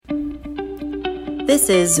This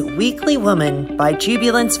is Weekly Woman by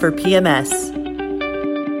Jubilance for PMS.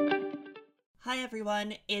 Hi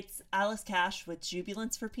everyone, it's Alice Cash with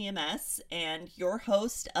Jubilance for PMS and your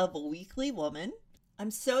host of Weekly Woman. I'm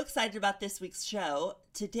so excited about this week's show.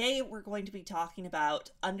 Today we're going to be talking about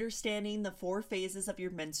understanding the 4 phases of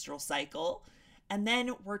your menstrual cycle. And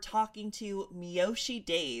then we're talking to Miyoshi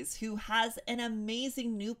Days, who has an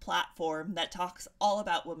amazing new platform that talks all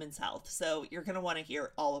about women's health. So you're going to want to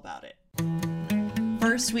hear all about it.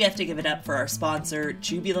 First, we have to give it up for our sponsor,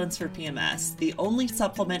 Jubilance for PMS, the only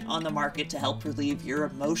supplement on the market to help relieve your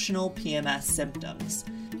emotional PMS symptoms.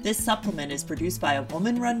 This supplement is produced by a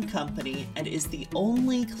woman-run company and is the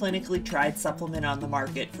only clinically tried supplement on the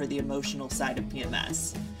market for the emotional side of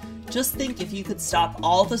PMS. Just think if you could stop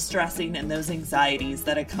all the stressing and those anxieties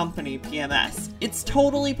that accompany PMS. It's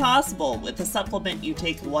totally possible with a supplement you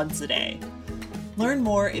take once a day. Learn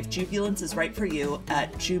more if Jubilance is right for you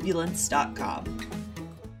at jubilance.com.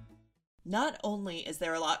 Not only is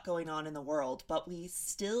there a lot going on in the world, but we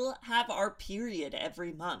still have our period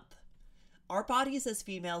every month. Our bodies as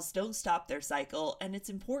females don't stop their cycle, and it's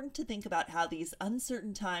important to think about how these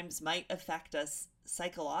uncertain times might affect us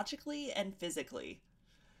psychologically and physically.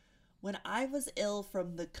 When I was ill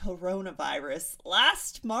from the coronavirus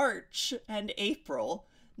last March and April,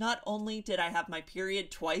 not only did I have my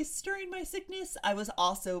period twice during my sickness, I was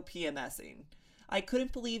also PMSing. I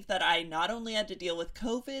couldn't believe that I not only had to deal with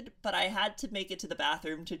COVID, but I had to make it to the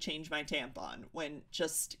bathroom to change my tampon when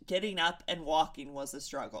just getting up and walking was a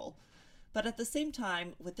struggle. But at the same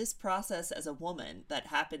time, with this process as a woman that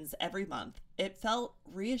happens every month, it felt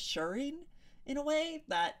reassuring in a way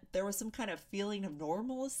that there was some kind of feeling of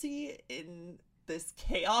normalcy in this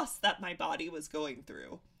chaos that my body was going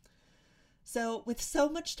through. So with so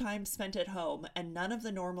much time spent at home and none of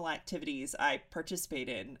the normal activities I participate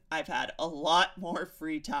in, I've had a lot more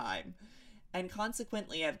free time. And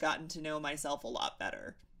consequently, I've gotten to know myself a lot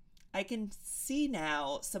better. I can see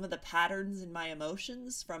now some of the patterns in my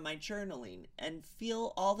emotions from my journaling and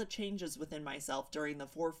feel all the changes within myself during the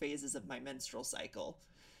 4 phases of my menstrual cycle.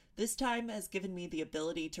 This time has given me the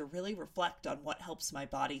ability to really reflect on what helps my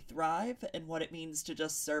body thrive and what it means to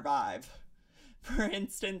just survive. For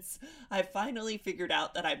instance, I finally figured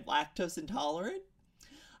out that I'm lactose intolerant.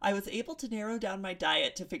 I was able to narrow down my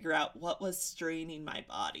diet to figure out what was straining my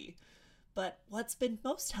body. But what's been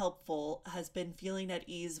most helpful has been feeling at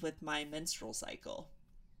ease with my menstrual cycle.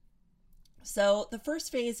 So the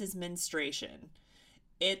first phase is menstruation.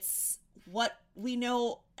 It's what we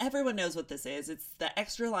know, everyone knows what this is. It's the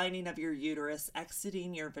extra lining of your uterus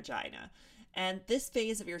exiting your vagina. And this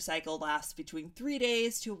phase of your cycle lasts between 3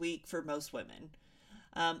 days to a week for most women.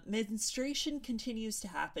 Menstruation continues to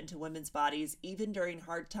happen to women's bodies even during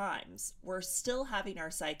hard times. We're still having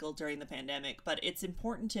our cycle during the pandemic, but it's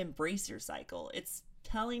important to embrace your cycle. It's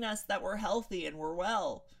telling us that we're healthy and we're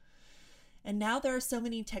well. And now there are so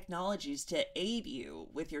many technologies to aid you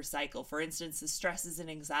with your cycle. For instance, the stresses and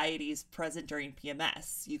anxieties present during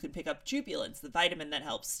PMS. You can pick up Jubilance, the vitamin that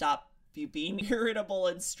helps stop you being irritable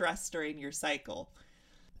and stressed during your cycle.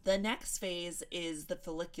 The next phase is the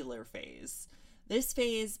follicular phase. This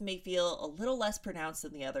phase may feel a little less pronounced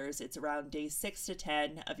than the others. It's around day 6 to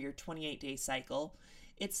 10 of your 28-day cycle.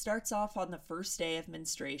 It starts off on the first day of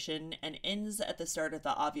menstruation and ends at the start of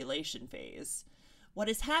the ovulation phase. What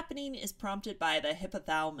is happening is prompted by the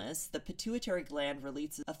hypothalamus. The pituitary gland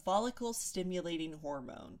releases a follicle-stimulating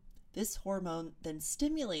hormone. This hormone then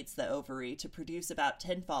stimulates the ovary to produce about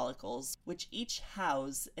 10 follicles, which each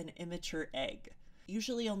house an immature egg.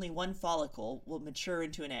 Usually only one follicle will mature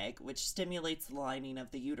into an egg, which stimulates the lining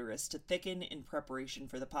of the uterus to thicken in preparation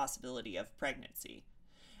for the possibility of pregnancy.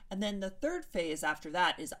 And then the third phase after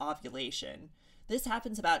that is ovulation. This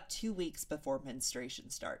happens about 2 weeks before menstruation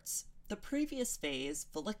starts. The previous phase,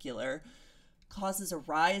 follicular, causes a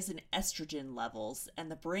rise in estrogen levels, and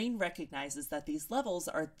the brain recognizes that these levels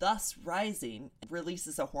are thus rising and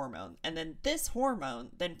releases a hormone. And then this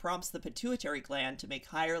hormone then prompts the pituitary gland to make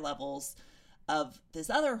higher levels of this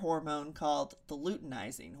other hormone called the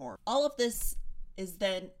luteinizing hormone. All of this is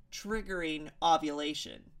then triggering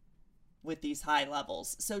ovulation with these high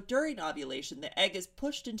levels. So during ovulation, the egg is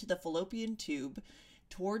pushed into the fallopian tube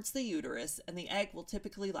towards the uterus, and the egg will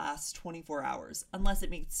typically last 24 hours. Unless it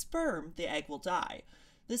meets sperm, the egg will die.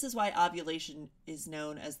 This is why ovulation is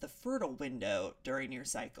known as the fertile window during your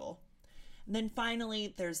cycle. And then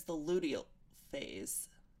finally, there's the luteal phase.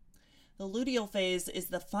 The luteal phase is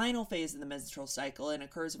the final phase in the menstrual cycle and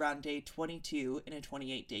occurs around day 22 in a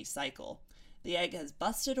 28-day cycle. The egg has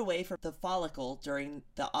busted away from the follicle during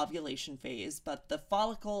the ovulation phase, but the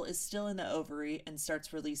follicle is still in the ovary and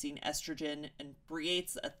starts releasing estrogen and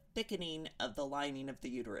creates a thickening of the lining of the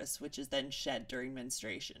uterus, which is then shed during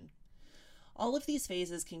menstruation. All of these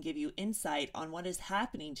phases can give you insight on what is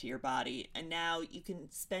happening to your body, and now you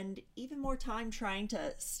can spend even more time trying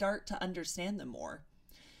to start to understand them more.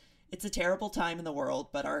 It's a terrible time in the world,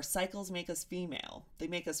 but our cycles make us female. They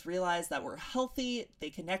make us realize that we're healthy, they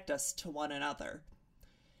connect us to one another.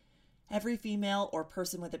 Every female or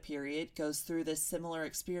person with a period goes through this similar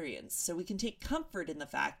experience, so we can take comfort in the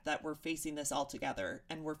fact that we're facing this all together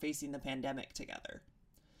and we're facing the pandemic together.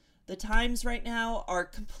 The times right now are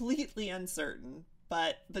completely uncertain,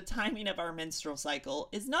 but the timing of our menstrual cycle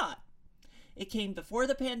is not. It came before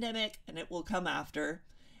the pandemic and it will come after,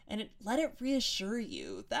 and let it reassure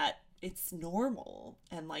you that it's normal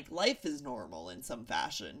and like life is normal in some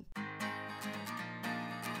fashion.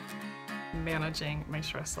 Managing my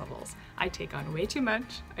stress levels. I take on way too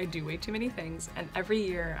much, I do way too many things, and every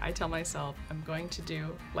year I tell myself I'm going to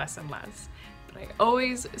do less and less. But I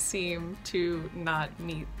always seem to not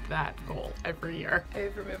meet that goal every year.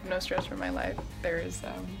 I've removed no stress from my life. There's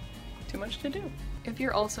too much to do. If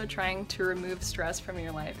you're also trying to remove stress from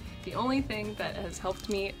your life, the only thing that has helped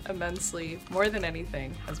me immensely, more than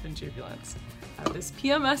anything, has been Jubilance. This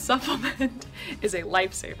PMS supplement is a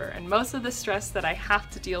lifesaver, and most of the stress that I have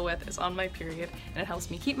to deal with is on my period, and it helps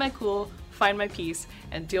me keep my cool, find my peace,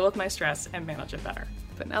 and deal with my stress and manage it better.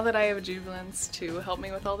 But now that I have Jubilance to help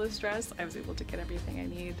me with all this stress, I was able to get everything I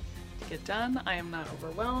need to get done. I am not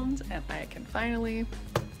overwhelmed, and I can finally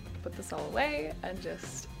put this all away and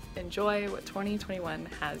just enjoy what 2021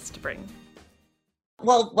 has to bring.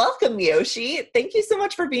 Well, welcome, Miyoshi. Thank you so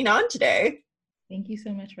much for being on today. Thank you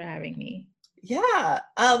so much for having me. Yeah.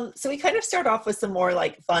 So we kind of start off with some more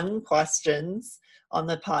like fun questions on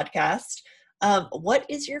the podcast. What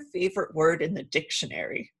is your favorite word in the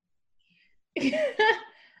dictionary?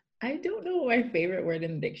 I don't know what my favorite word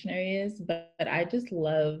in the dictionary is, but I've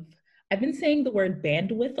been saying the word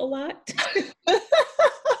bandwidth a lot.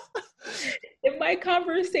 In my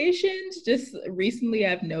conversations, just recently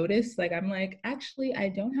I've noticed, actually, I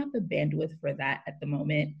don't have the bandwidth for that at the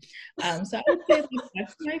moment. So I would say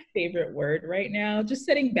that's my favorite word right now. Just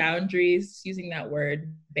setting boundaries, using that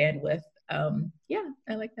word, bandwidth. Yeah,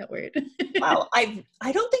 I like that word. Wow, I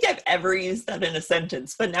don't think I've ever used that in a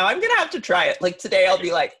sentence, but now I'm gonna have to try it. Like today, I'll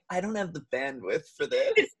be like, I don't have the bandwidth for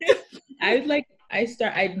this.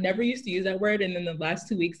 I never used to use that word, and then the last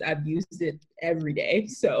 2 weeks I've used it every day.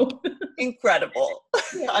 So incredible.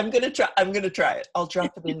 Yeah. I'm gonna try it. I'll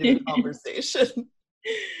drop it into the conversation.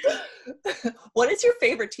 What is your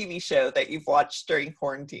favorite TV show that you've watched during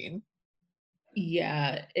quarantine?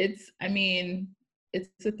 Yeah, it's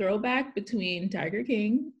a throwback between Tiger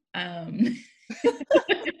King and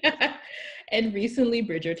recently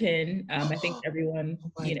Bridgerton. I think everyone,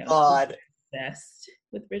 God. obsessed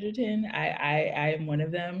with Bridgerton. I am one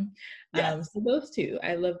of them. Yes. So those two,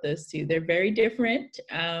 I love those two. They're very different,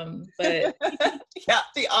 but yeah,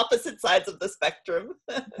 the opposite sides of the spectrum.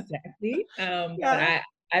 Exactly. Yeah.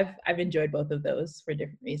 But I've enjoyed both of those for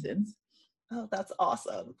different reasons. Oh, that's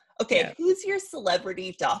awesome. Okay, yeah. Who's your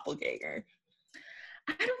celebrity doppelganger?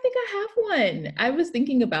 I don't think I have one. I was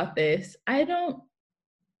thinking about this.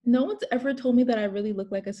 No one's ever told me that I really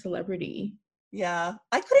look like a celebrity. Yeah,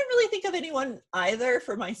 I couldn't really think of anyone either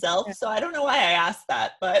for myself, so I don't know why I asked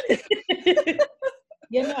that, but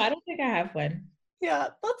yeah, no, I don't think I have one. Yeah,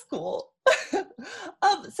 that's cool.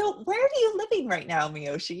 So where are you living right now,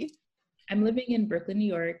 Miyoshi? I'm living in Brooklyn, New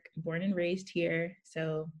York, born and raised here,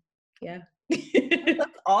 so yeah.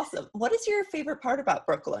 That's awesome. What is your favorite part about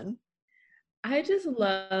Brooklyn? I just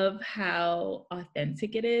love how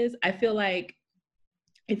authentic it is. I feel like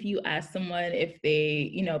if you ask someone if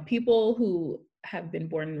they, people who have been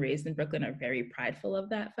born and raised in Brooklyn are very prideful of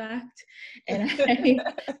that fact. And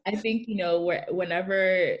I think,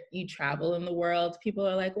 whenever you travel in the world, people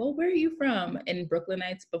are like, well, where are you from? And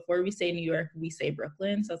Brooklynites, before we say New York, we say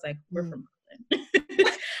Brooklyn. So it's like, we're from Brooklyn.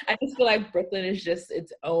 I just feel like Brooklyn is just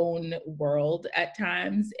its own world at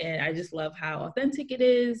times. And I just love how authentic it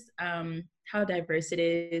is, how diverse it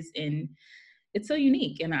is. And it's so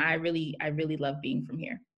unique. And I really love being from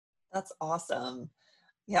here. That's awesome.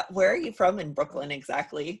 Yeah. Where are you from in Brooklyn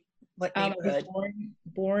exactly? What neighborhood? I was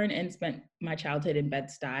born and spent my childhood in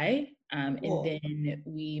Bed-Stuy. Cool. And then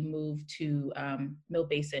we moved to Mill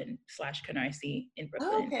Basin / Canarsie in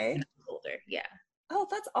Brooklyn. Okay. When I was older. Yeah. Oh,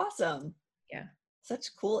 that's awesome. Yeah.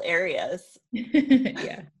 Such cool areas.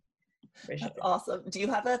 Yeah. For sure. That's awesome. Do you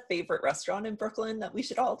have a favorite restaurant in Brooklyn that we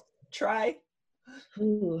should all try?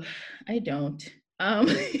 Ooh, I don't. I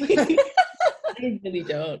really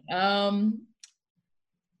don't.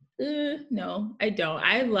 No, I don't.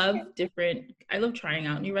 I love trying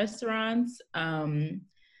out new restaurants.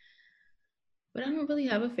 but I don't really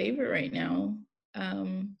have a favorite right now.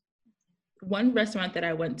 One restaurant that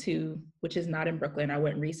I went to, which is not in Brooklyn, I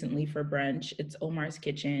went recently for brunch. It's Omar's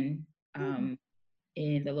Kitchen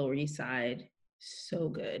in the Lower East Side. So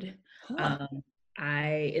good. Huh. Um,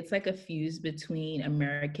 it's like a fuse between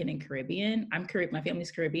American and Caribbean. My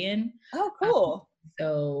family's Caribbean. Oh, Um, cool.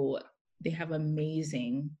 so they have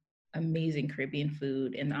amazing Caribbean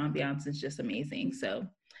food, and the ambiance is just amazing. So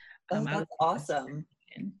Oh, I would that's awesome.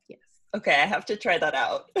 yes. Okay, I have to try that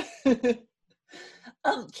out.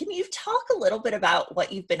 Can you talk a little bit about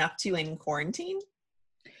what you've been up to in quarantine?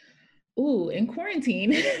 Ooh, in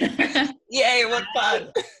quarantine. Yay, what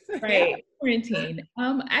fun. Yeah. Right, quarantine.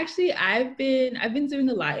 Actually, I've been doing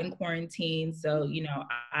a lot in quarantine. So,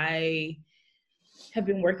 I have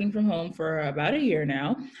been working from home for about a year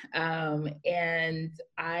now, and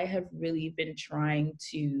I have really been trying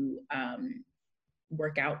to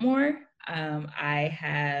work out more. I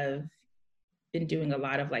have been doing a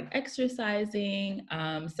lot of like exercising.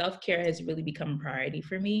 Self-care has really become a priority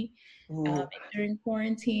for me Ooh. during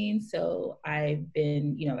quarantine. So I've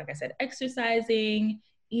been, like I said, exercising,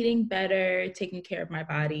 eating better, taking care of my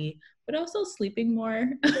body, but also sleeping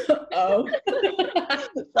more. um,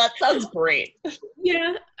 That sounds great.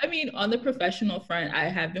 yeah, I mean, on the professional front, I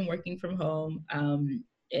have been working from home,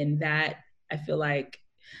 and that I feel like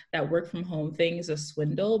that work from home thing is a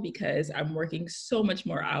swindle because I'm working so much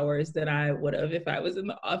more hours than I would have if I was in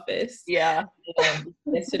the office. Yeah.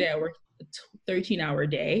 Yesterday, I worked a 13-hour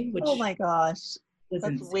day, Oh which my gosh. was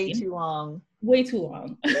That's way insane, too long. way too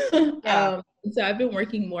long. Yeah. So I've been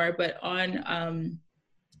working more, but on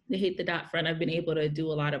the Hate the Dot front, I've been able to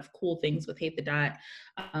do a lot of cool things with Hate the Dot.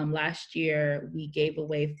 Last year, we gave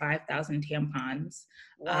away 5,000 tampons.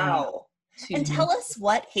 Wow. And To tell us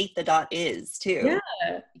what Hate the Dot is Yeah,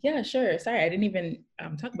 too. yeah, sure. Sorry, I didn't even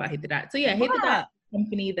talk about Hate the Dot. So yeah, Hate the Dot Yeah. is a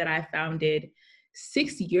company that I founded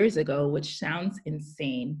 6 years ago, which sounds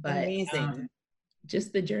insane, but Amazing.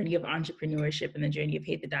 just the journey of entrepreneurship and the journey of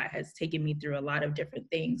Hate the Dot has taken me through a lot of different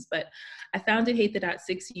things. But I founded Hate the Dot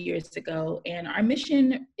 6 years ago, and our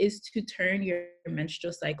mission is to turn your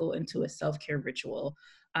menstrual cycle into a self-care ritual.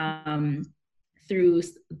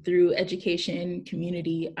 Through education,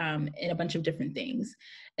 community, and a bunch of different things.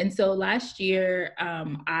 And so last year,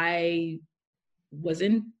 I was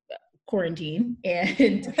in quarantine,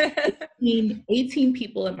 and 18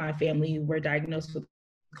 people in my family were diagnosed with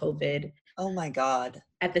COVID Oh my God.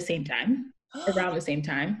 at the same time, around the same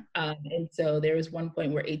time. And so there was one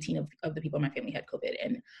point where 18 of the people in my family had COVID,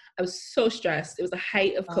 and I was so stressed. It was the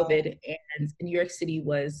height of Oh, COVID, and New York City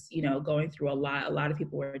was, going through a lot. A lot of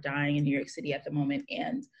people were dying in New York City at the moment,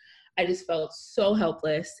 and I just felt so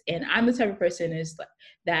helpless. And I'm the type of person is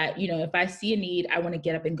that, if I see a need, I want to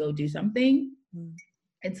get up and go do something. mm,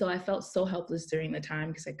 And so I felt so helpless during the time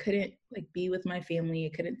because I couldn't be with my family.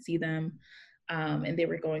 I couldn't see them. And they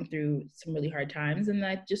were going through some really hard times. And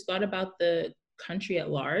I just thought about the country at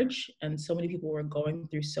large, and so many people were going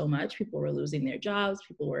through so much. People were losing their jobs.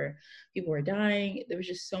 People were dying. There was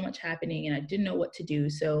just so much happening, and I didn't know what to do.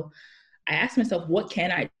 So I asked myself, what can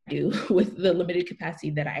I do with the limited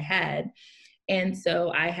capacity that I had? And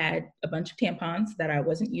so I had a bunch of tampons that I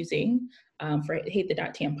wasn't using for Hate the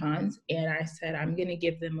Dot tampons. And I said, I'm going to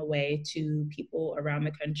give them away to people around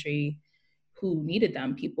the country who needed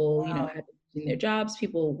them. People, wow. had losing their jobs.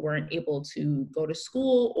 People weren't able to go to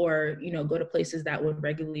school or, go to places that would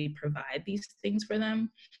regularly provide these things for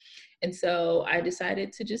them. And so I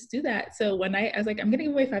decided to just do that. So one night I was like, I'm going to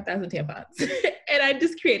give away 5,000 tampons. And I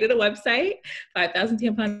just created a website,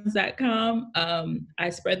 5000tampons.com. I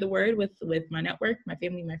spread the word with my network, my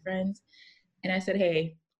family, my friends. And I said,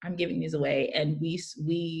 hey, I'm giving these away. And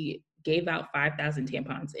we gave out 5,000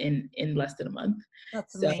 tampons in less than a month.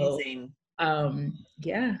 That's So amazing.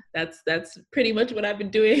 yeah, that's pretty much what I've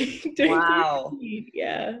been doing during Wow. quarantine.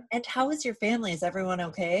 Yeah. And how is your family? Is everyone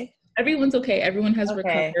okay? Everyone's okay. Everyone has Okay.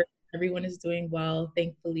 recovered. Everyone is doing well,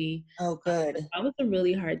 thankfully. Oh, good. That was a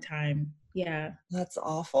really hard time. Yeah. That's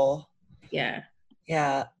awful. Yeah.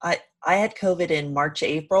 Yeah. I had COVID in March,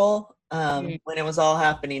 April, Mm, when it was all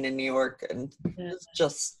happening in New York, and it yeah. was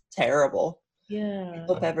just terrible. I Yeah.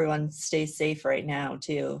 hope everyone stays safe right now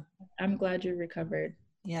too. I'm glad you recovered.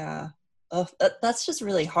 Yeah. Oh, that's just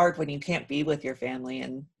really hard when you can't be with your family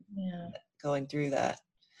and Yeah. going through that.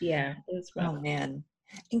 Yeah. It was Oh rough. man.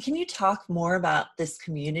 And can you talk more about this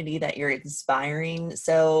community that you're inspiring?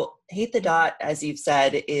 So Hate the Dot, as you've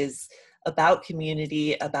said, is about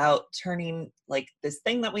community, about turning like this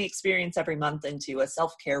thing that we experience every month into a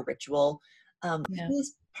self-care ritual. Yeah.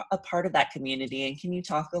 Who's a part of that community? And can you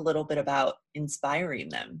talk a little bit about inspiring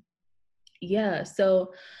them? Yeah.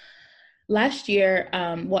 So Last year,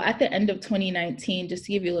 well, at the end of 2019, just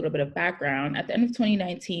to give you a little bit of background, at the end of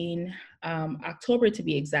 2019, October to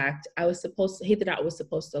be exact, Hate the Dot was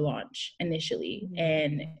supposed to launch initially.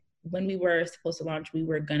 And when we were supposed to launch, we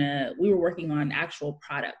were working on actual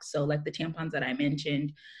products. So like the tampons that I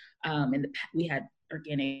mentioned, we had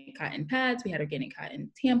organic cotton pads, we had organic cotton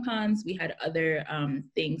tampons, we had other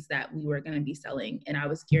things that we were going to be selling. And I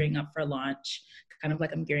was gearing up for launch, kind of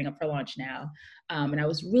like I'm gearing up for launch now. And I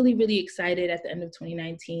was really, really excited at the end of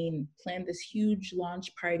 2019, planned this huge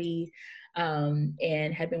launch party,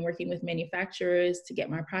 and had been working with manufacturers to get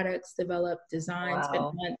my products developed, designed,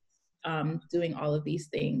 spent months doing all of these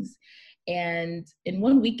things. And in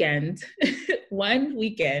one weekend,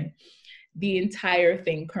 the entire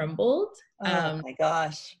thing crumbled. Oh my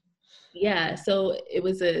gosh. Yeah, so it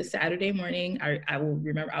was a Saturday morning. I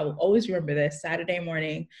will always remember this. Saturday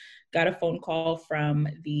morning, got a phone call from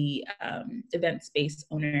the event space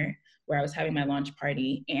owner where I was having my launch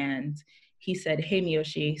party. And he said, "Hey,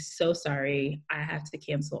 Miyoshi, so sorry. I have to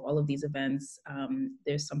cancel all of these events.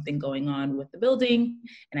 There's something going on with the building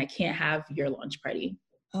and I can't have your launch party."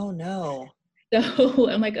 Oh no. So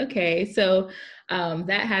I'm like, okay. So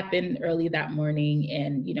that happened early that morning.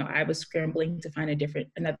 And, I was scrambling to find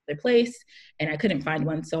another place and I couldn't find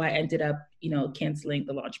one. So I ended up, canceling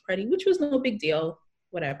the launch party, which was no big deal,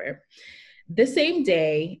 whatever. The same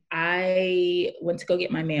day, I went to go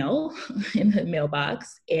get my mail in the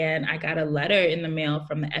mailbox and I got a letter in the mail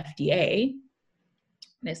from the FDA.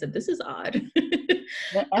 And I said, this is odd. The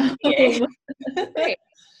FDA. Right.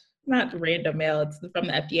 Not random mail, it's from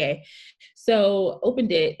the FDA. So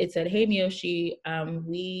opened it, it said, "Hey Miyoshi,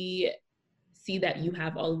 we see that you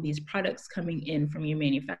have all of these products coming in from your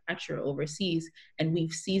manufacturer overseas and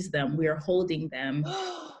we've seized them. We're holding them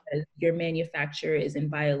as your manufacturer is in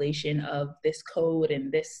violation of this code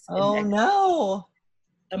and this." Oh no.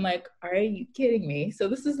 I'm like, are you kidding me? So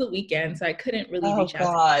this is the weekend, so I couldn't really reach out.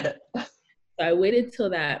 Oh God. So I waited till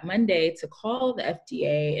that Monday to call the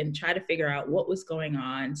FDA and try to figure out what was going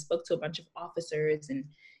on. Spoke to a bunch of officers and,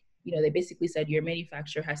 they basically said your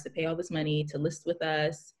manufacturer has to pay all this money to list with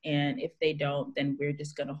us. And if they don't, then we're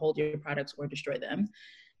just going to hold your products or destroy them.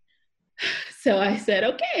 So I said,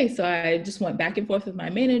 okay. So I just went back and forth with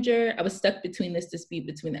my manager. I was stuck between this dispute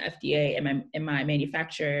between the FDA and my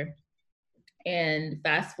manufacturer. And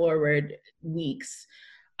fast forward weeks,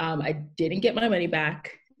 I didn't get my money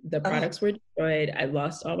back. The products were destroyed. I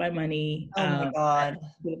lost all my money. Oh my God.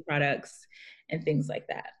 The products and things like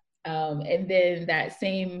that. And then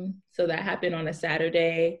so that happened on a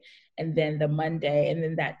Saturday and then the Monday. And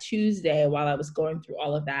then that Tuesday, while I was going through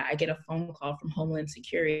all of that, I get a phone call from Homeland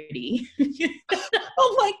Security.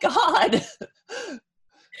 Oh my God. This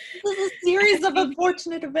is a series of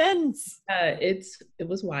unfortunate events. It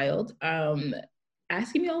was wild.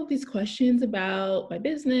 Asking me all of these questions about my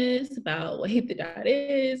business, about what Hate the Dot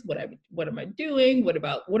is, what am I doing, what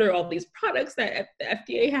are all these products that the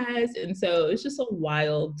FDA has, and so it's just a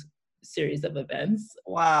wild series of events.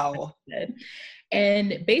 Wow.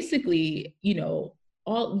 And basically,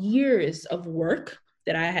 all years of work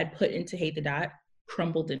that I had put into Hate the Dot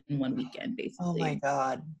crumbled in one weekend, basically. Oh my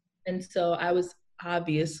God. And so I was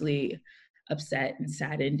obviously upset and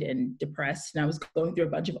saddened and depressed. And I was going through a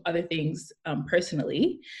bunch of other things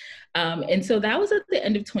personally. And so that was at the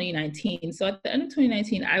end of 2019. So at the end of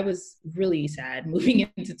 2019, I was really sad moving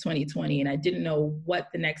into 2020. And I didn't know what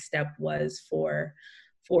the next step was for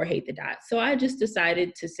Hate the Dot. So I just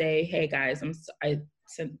decided to say, hey guys, I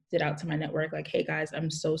sent it out to my network like, hey guys,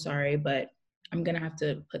 I'm so sorry, but I'm going to have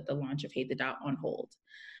to put the launch of Hate the Dot on hold.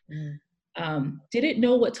 Didn't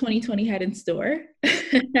know what 2020 had in store.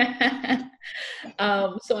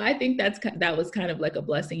 So I think that was kind of like a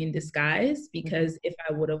blessing in disguise, because if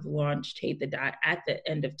I would have launched Hate the Dot at the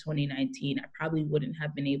end of 2019, I probably wouldn't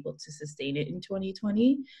have been able to sustain it in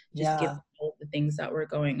 2020, just given all the things that were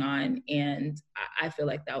going on. And I feel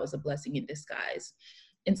like that was a blessing in disguise.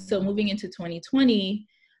 And so moving into 2020,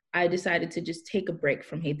 I decided to just take a break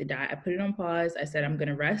from Hate the Dot. I put it on pause. I said, I'm going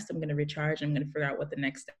to rest. I'm going to recharge. I'm going to figure out what the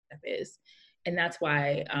next step is. And that's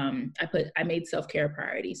why I made self-care a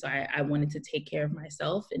priority. So I wanted to take care of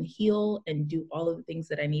myself and heal and do all of the things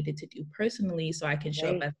that I needed to do personally so I can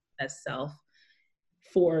show up as self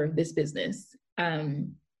for this business.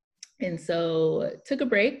 And so took a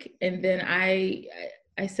break. And then I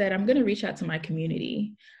said, I'm going to reach out to my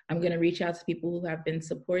community. I'm going to reach out to people who have been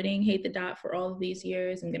supporting Hate the Dot for all of these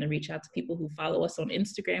years. I'm going to reach out to people who follow us on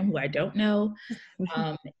Instagram who I don't know.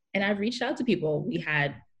 And I've reached out to people. We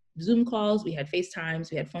had Zoom calls, we had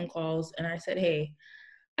FaceTimes, we had phone calls. And I said, hey,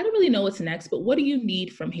 I don't really know what's next, but what do you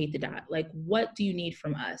need from Hate the Dot? Like, what do you need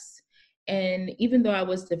from us? And even though I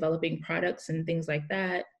was developing products and things like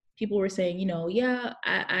that, people were saying, yeah,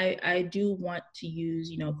 I do want to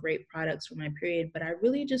use, great products for my period, but I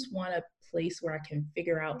really just want a place where I can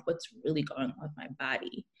figure out what's really going on with my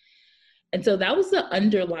body. And so that was the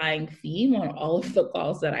underlying theme on all of the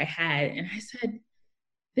calls that I had. And I said,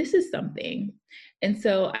 this is something. And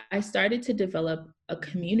so I started to develop a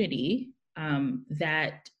community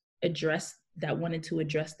that wanted to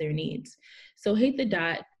address their needs. So Hate the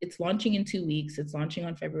Dot, it's launching in 2 weeks. It's launching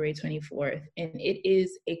on February 24th. And it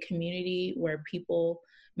is a community where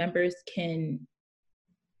members can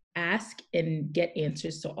ask and get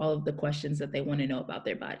answers to all of the questions that they want to know about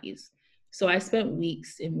their bodies. So I spent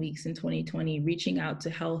weeks and weeks in 2020 reaching out to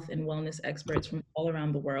health and wellness experts from all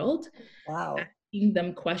around the world. Wow. Asking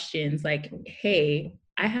them questions like, hey,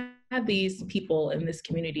 I have these people in this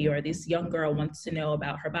community, or this young girl wants to know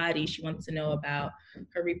about her body. She wants to know about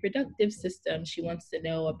her reproductive system. She wants to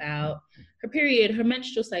know about her period, her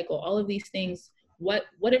menstrual cycle, all of these things. What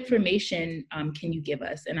information can you give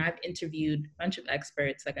us? And I've interviewed a bunch of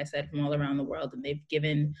experts, like I said, from all around the world, and they've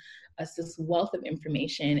given us this wealth of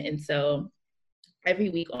information. And so every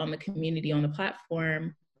week on the community, on the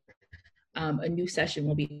platform, a new session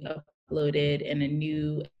will be uploaded and a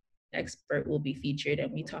new expert will be featured,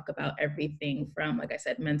 and we talk about everything from, like I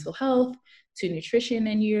said, mental health to nutrition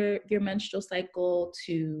and your menstrual cycle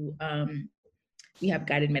to we have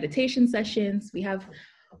guided meditation sessions. We have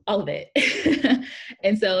all of it.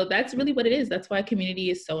 And so that's really what it is. That's why community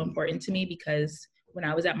is so important to me, because when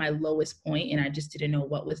I was at my lowest point and I just didn't know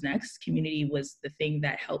what was next, community was the thing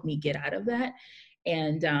that helped me get out of that.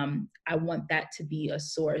 And I want that to be a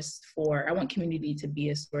source I want community to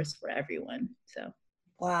be a source for everyone. So.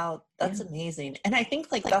 Wow, that's amazing. And I think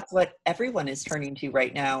that's what everyone is turning to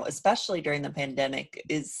right now, especially during the pandemic,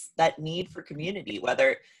 is that need for community,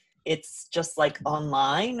 whether it's just like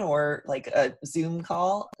online or like a Zoom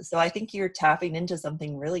call. So I think you're tapping into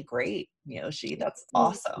something really great, Yoshi. That's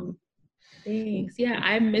awesome. Thanks. Yeah,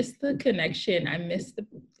 I miss the connection. I miss the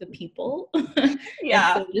people.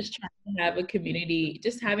 Yeah. And so just trying to have a community,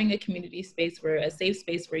 just having a community space a safe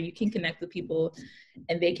space where you can connect with people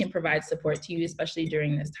and they can provide support to you, especially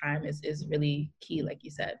during this time, is really key, like you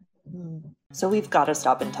said. So we've got to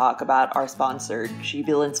stop and talk about our sponsor,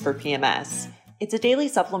 Jubilance for PMS. It's a daily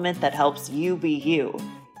supplement that helps you be you.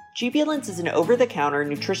 Jubilance is an over-the-counter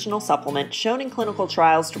nutritional supplement shown in clinical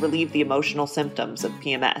trials to relieve the emotional symptoms of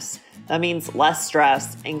PMS. That means less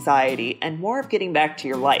stress, anxiety, and more of getting back to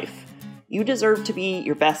your life. You deserve to be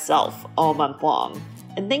your best self all month long.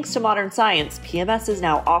 And thanks to modern science, PMS is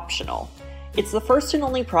now optional. It's the first and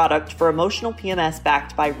only product for emotional PMS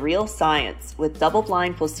backed by real science with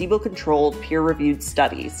double-blind, placebo-controlled, peer-reviewed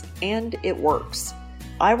studies. And it works.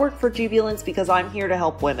 I work for Jubilance because I'm here to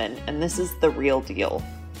help women, and this is the real deal.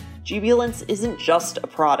 Jubilance isn't just a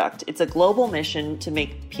product, it's a global mission to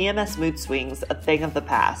make PMS mood swings a thing of the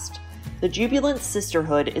past. The Jubilance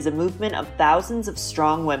Sisterhood is a movement of thousands of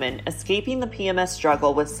strong women escaping the PMS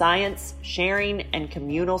struggle with science, sharing, and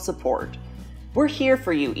communal support. We're here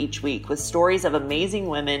for you each week with stories of amazing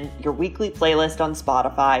women, your weekly playlist on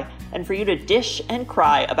Spotify, and for you to dish and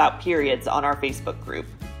cry about periods on our Facebook group.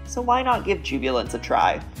 So why not give Jubilance a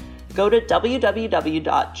try? Go to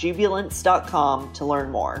www.jubilance.com to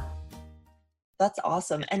learn more. That's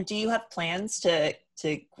awesome. And do you have plans to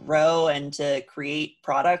grow and to create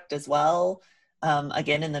product as well,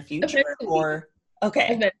 again in the future? Eventually. Or okay,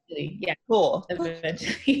 eventually, yeah, cool.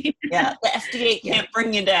 Eventually, yeah. The FDA can't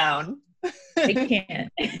bring you down. They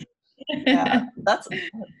can't. Yeah, that's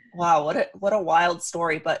wow. What a wild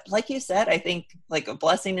story. But like you said, I think like a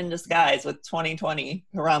blessing in disguise with 2020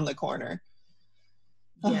 around the corner.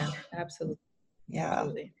 Yeah, absolutely. Yeah.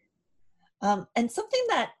 Absolutely. And something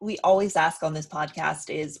that we always ask on this podcast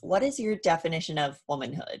is, what is your definition of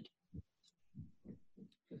womanhood?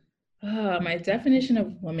 My definition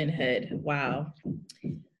of womanhood. Wow.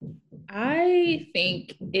 I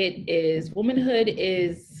think womanhood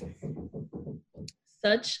is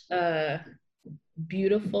such a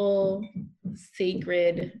beautiful,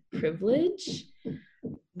 sacred privilege.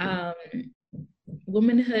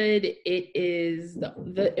 Womanhood, it is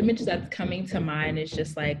the image that's coming to mind is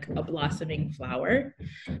just like a blossoming flower.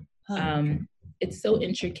 It's so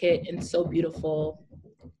intricate and so beautiful,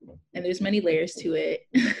 and there's many layers to it.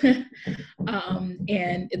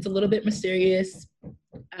 And it's a little bit mysterious.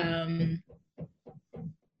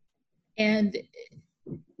 And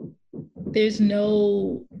there's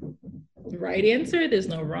no right answer, there's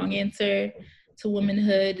no wrong answer to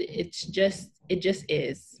womanhood. It just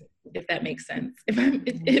is, if that makes sense,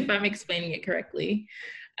 if I'm explaining it correctly.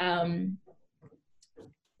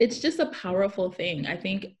 it's just a powerful thing. I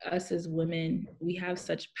think us as women, we have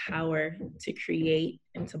such power to create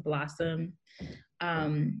and to blossom.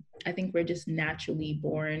 I think we're just naturally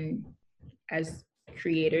born as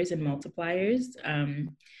creators and multipliers.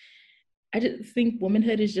 I just think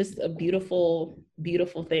womanhood is just a beautiful,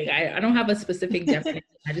 beautiful thing. I don't have a specific definition.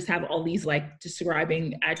 I just have all these like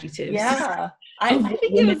describing adjectives. Yeah, I think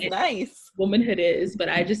it was nice. Womanhood is, but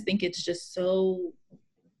I just think it's just so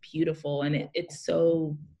beautiful, and it's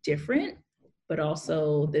so different, but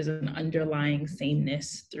also there's an underlying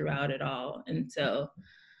sameness throughout it all. And so,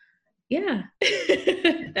 yeah,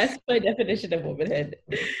 that's my definition of womanhood.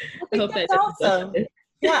 I hope that's awesome.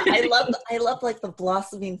 Yeah, I love like the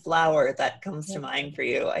blossoming flower that comes to mind for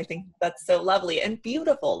you. I think that's so lovely and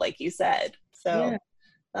beautiful, like you said. So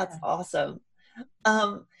that's awesome.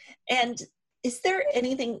 And is there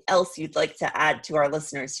anything else you'd like to add to our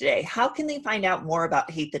listeners today? How can they find out more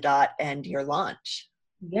about Hate the Dot and your launch?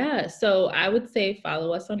 Yeah, so I would say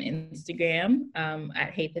follow us on Instagram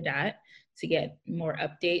at Hate the Dot to get more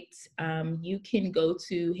updates. You can go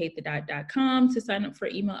to hatethedot.com to sign up for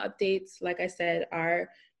email updates. Like I said, our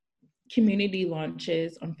community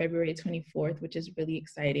launches on February 24th, which is really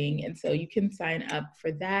exciting. And so you can sign up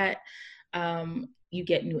for that. You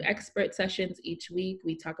get new expert sessions each week.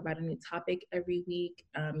 We talk about a new topic every week.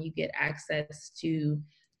 You get access to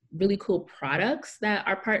really cool products that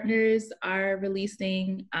our partners are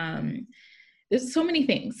releasing. There's so many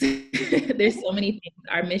things. There's so many things.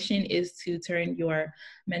 Our mission is to turn your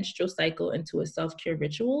menstrual cycle into a self-care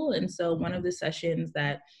ritual. And so one of the sessions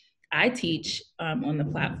that I teach on the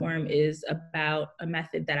platform is about a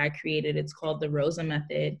method that I created. It's called the Rosa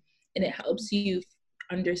Method, and it helps you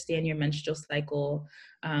understand your menstrual cycle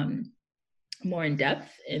more in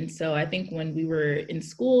depth. And so I think when we were in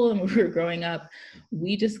school and we were growing up,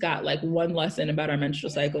 we just got like one lesson about our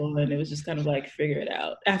menstrual cycle, and it was just kind of like figure it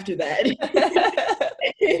out after that.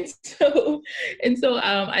 and so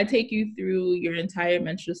I take you through your entire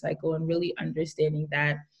menstrual cycle and really understanding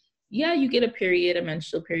that, yeah, you get a period, a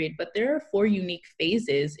menstrual period, but there are 4 unique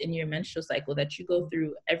phases in your menstrual cycle that you go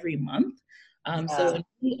through every month. So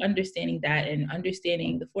understanding that and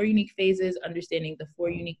understanding the 4 unique phases, understanding the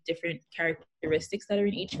 4 unique different characteristics that are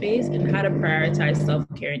in each phase, and how to prioritize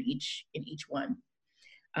self-care in each one.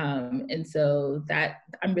 And so that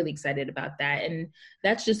I'm really excited about that. And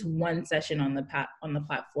that's just one session on the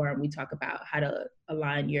platform. We talk about how to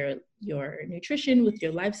align your nutrition with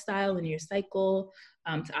your lifestyle and your cycle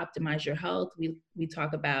to optimize your health. We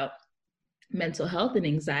talk about mental health and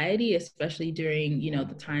anxiety, especially during,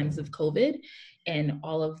 the times of COVID and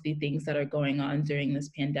all of the things that are going on during this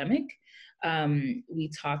pandemic. We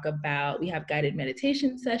have guided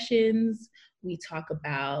meditation sessions. We talk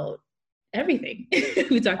about everything.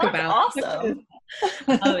 That's awesome.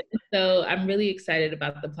 So I'm really excited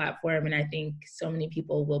about the platform, and I think so many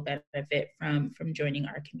people will benefit from joining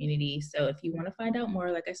our community. So if you want to find out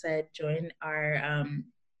more, like I said,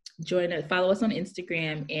 follow us on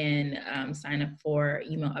Instagram and sign up for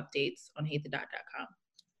email updates on hatethedot.com.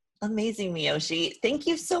 Amazing, Miyoshi. Thank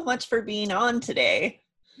you so much for being on today.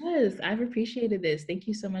 Yes, I've appreciated this. Thank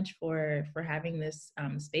you so much for having this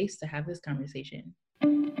space to have this conversation.